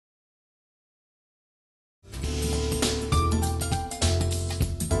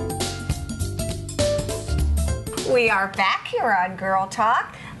We are back here on Girl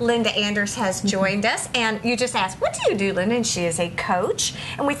Talk. Linda Anders has joined us, and you just asked, what do you do, Linda? And she is a coach,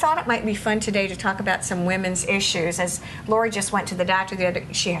 and we thought it might be fun today to talk about some women's issues. As Lori just went to the doctor the other,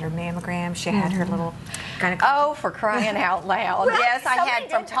 she had her mammogram, she had her little gynecology. Oh, for crying out loud. Right, Yes, I had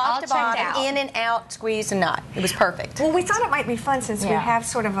from top to bottom, out. in and out, squeeze and knot. It was perfect. Well, we thought it might be fun since we have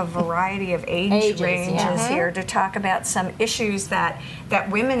sort of a variety of age ranges here to talk about some issues that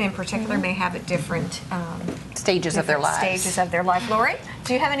women in particular may have at different Stages of their lives. Stages of their life. Lori,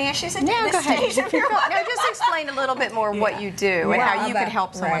 do you have any issues at this stage of your life? No, just explain a little bit more what you do and how you could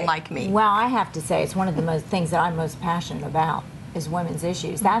help someone like me. Well, I have to say it's one of the most things that I'm most passionate about is women's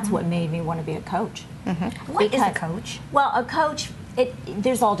issues. That's what made me want to be a coach. What is a coach? Well, a coach,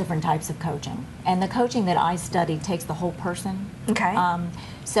 there's all different types of coaching. And the coaching that I study takes the whole person. Okay.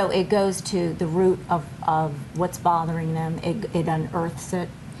 So it goes to the root of what's bothering them. It unearths it.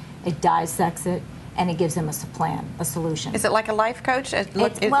 It dissects it. And it gives them a plan, a solution. Is it like a life coach? Well,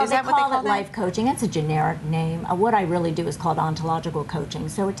 they call it life coaching. It's a generic name. What I really do is called ontological coaching.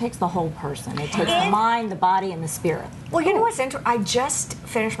 So it takes the whole person. It takes the mind, the body, and the spirit. Well, you know what's interesting? I just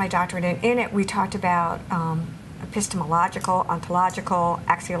finished my doctorate, and in it we talked about epistemological, ontological,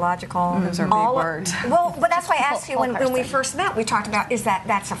 axiological. Those are big words. Well, but that's why I asked you when we first met, we talked about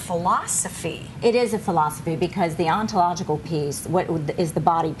that's a philosophy. It is a philosophy because the ontological piece, what is the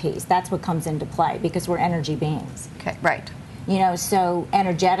body piece, that's what comes into play because we're energy beings. Okay, right. You know, so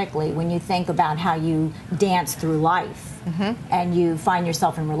energetically, when you think about how you dance through life and you find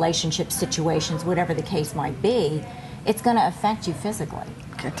yourself in relationship situations, whatever the case might be, it's going to affect you physically.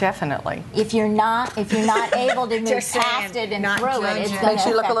 Definitely. If you're not able to move past it and through it, it's going to makes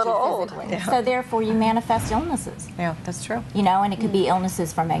you look a little old. Yeah. So therefore, you manifest illnesses. Yeah, that's true. You know, and it could be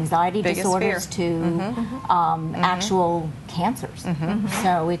illnesses from anxiety disorders to actual cancers.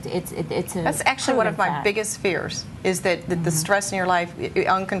 So it's a that's actually one of my biggest fears is that the stress in your life,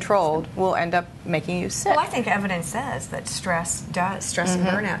 uncontrolled, will end up making you sick. Well, I think evidence says that stress and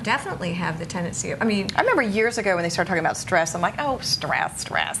burnout definitely have the tendency of. I remember years ago when they started talking about stress. I'm like, oh, stress.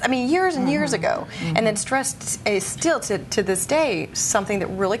 I mean, years and years ago. And then stress is still, to this day, something that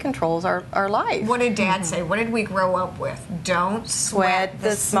really controls our life. What did Dad say? What did we grow up with? Don't sweat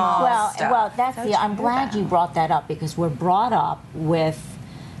the small stuff. Well, I'm glad you brought that up because we're brought up with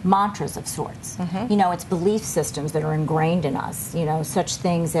mantras of sorts. You know, it's belief systems that are ingrained in us. You know, such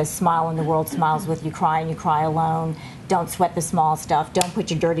things as smile and the world smiles with you, cry and you cry alone. Don't sweat the small stuff. Don't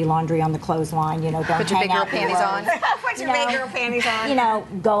put your dirty laundry on the clothesline. You know, don't put your hang big girl out panties on. Put your big girl panties on. You know,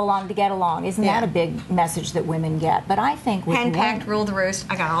 go along to get along. Isn't that a big message that women get? But I think with hand-packed, rule the roost.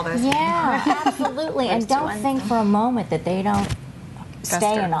 I got all those. Yeah, absolutely. And don't think for a moment that they don't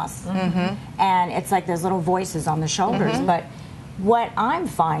stay in us. And it's like those little voices on the shoulders. But what I'm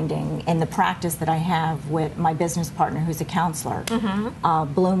finding in the practice that I have with my business partner who's a counselor,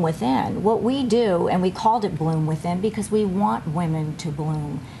 Bloom Within, what we do, and we called it Bloom Within because we want women to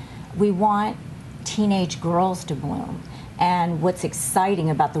bloom. We want teenage girls to bloom. And what's exciting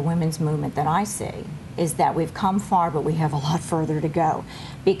about the women's movement that I see is that we've come far, but we have a lot further to go.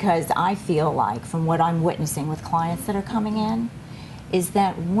 Because I feel like, from what I'm witnessing with clients that are coming in, is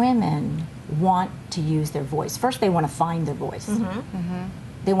that women want to use their voice. First, they want to find their voice.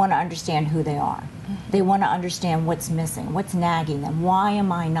 They want to understand who they are. They want to understand what's missing, what's nagging them. Why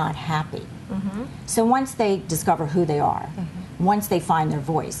am I not happy? So once they discover who they are, once they find their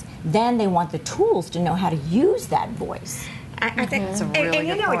voice, then they want the tools to know how to use that voice. I think that's a really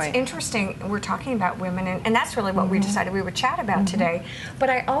good point. It's point. interesting. We're talking about women, and that's really what we decided we would chat about today. But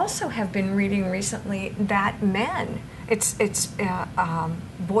I also have been reading recently that men, it's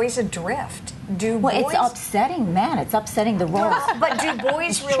boys adrift. It's upsetting men. It's upsetting the roles. But do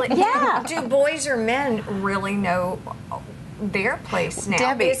boys really? Do boys or men really know their place now?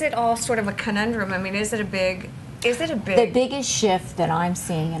 Debbie. Is it all sort of a conundrum? I mean, is it a big? The biggest shift that I'm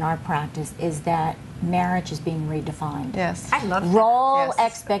seeing in our practice is that marriage is being redefined. Yes. I love that. Role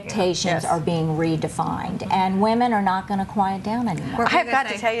expectations are being redefined, and women are not going to quiet down anymore. I have got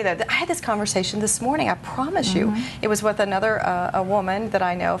to tell you, though, I had this conversation this morning, I promise you. It was with another a woman that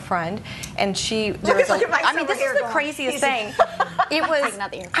I know, a friend, and she... Look at I mean, this is the craziest thing. It was...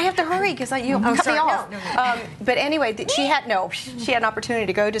 I have to hurry because you cut me off. But anyway, she had an opportunity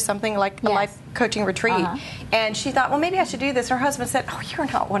to go to something like a life coaching retreat, and she thought, well, maybe I should do this. Her husband said, oh, you're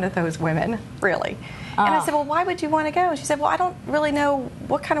not one of those women, really. And I said, well, why would you want to go? And she said, well, I don't really know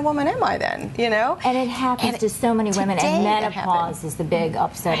what kind of woman am I then, you know? And it happens to so many women, and menopause is the big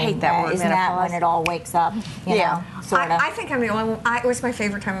upsetting. I hate that word, Isn't menopause. that when it all wakes up, you know, sort of? I think I'm the only one. It was my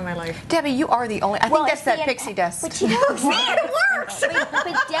favorite time of my life. Debbie, you are the only. I think that's that pixie dust. But you know what? It works.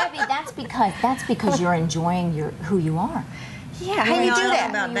 But Debbie, that's because you're enjoying who you are. Yeah, how you do that?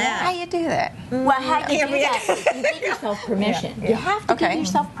 About that. How you do that? Well, how you do that? You give yourself permission. You have to give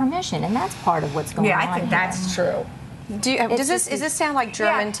yourself permission, and that's part of what's going on. Yeah, I think that's true. Does this sound like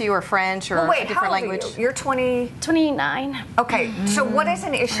German to you, or French, or Well, wait, a different how old language? Are you? You're 20. 29. Okay, so what is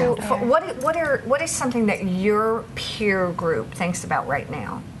an issue? What is something that your peer group thinks about right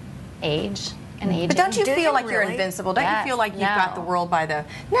now? Age and aging. But don't you Do feel you like you're really? invincible? Don't you Yes, feel like you've got the world by the...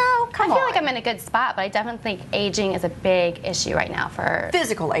 No, come I on. feel like I'm in a good spot, but I definitely think aging is a big issue right now for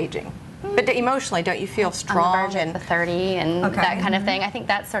Physical aging. But emotionally, don't you feel strong? on the verge of the 30 and that kind of thing. I think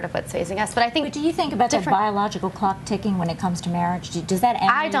that's sort of what's facing us. But I think But do you think about the biological clock ticking when it comes to marriage? Does that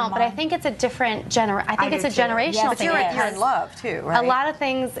enter I your don't, but I mind? think it's a different I think it's a do too. generational Yes, thing. it is. You're in love, too, right? A lot of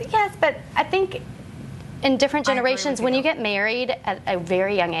things, yes, but I think in different I agree generations, with when you. you get married at a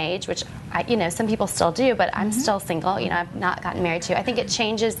very young age, which some people still do, but I'm still single. I've not gotten married to. I think it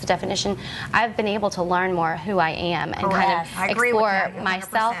changes the definition. I've been able to learn more who I am and kind I of agree with explore that,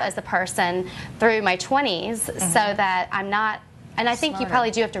 myself 100%. as a person through my 20s, so that I'm not. And I think you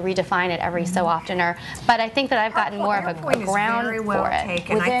probably do have to redefine it every so often, but I think that I've gotten more of a point is ground very well for it.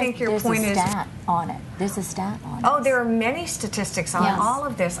 taken. Well, I think your there's point a is. stat on it. There's a stat on it. Oh, there are many statistics on Yes. all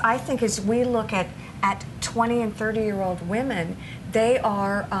of this. I think as we look at 20 and 30-year-old women, they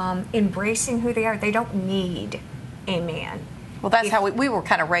are embracing who they are. They don't need a man. Well, that's how we were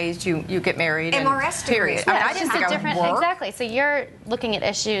kind of raised. You get married. MRS period. degrees. I mean, Yeah, I it's didn't just think a I different, would work. exactly. So you're looking at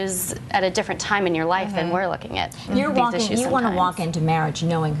issues at a different time in your life than we're looking at You're these walking. issues You want to sometimes. walk into marriage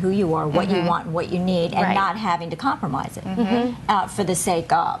knowing who you are, what you want, and what you need, and Right. not having to compromise it for the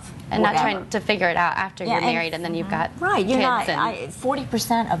sake of and not whatever. trying to figure it out after Yeah, you're and- married and then you've got Right, you're kids not. and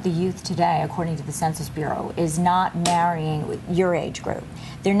 40% of the youth today, according to the Census Bureau, is not marrying with your age group.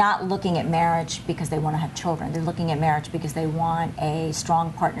 They're not looking at marriage because they want to have children. They're looking at marriage because they want a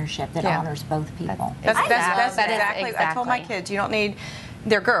strong partnership that honors both people. That's That is exactly. I told my exactly. kids, you don't need.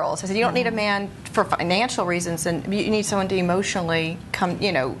 They're girls. I said you don't need a man for financial reasons, and you need someone to emotionally come.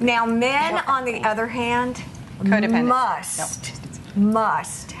 Now, men, on the other hand, Codependent.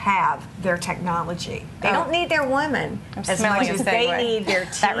 must have their technology. They don't need their women as smelling much a as they segue. need their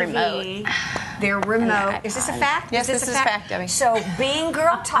That TV, their remote. Is this a fact? Yes, is this is fact, Debbie. So being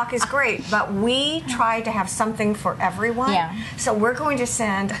Girl Talk is great, but we try to have something for everyone. Yeah. So we're going to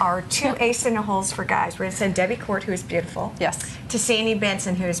send our 2 ace in the holes for guys. We're going to send Debbie Court, who is beautiful. Yes. To Sandy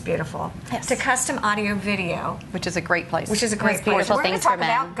Benson, who is beautiful. Yes. To Custom Audio Video, which is a great place. which is a great Those beautiful place. We're going things to talk for men.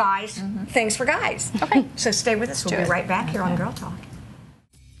 about guys, things for guys. Okay. So stay with us. We'll be right back here on Girl Talk.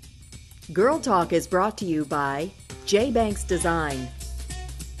 Girl Talk is brought to you by J. Banks Design,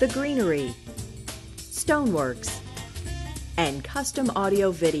 The Greenery, Stoneworks, and Custom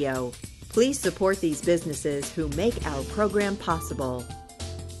Audio Video. Please support these businesses who make our program possible.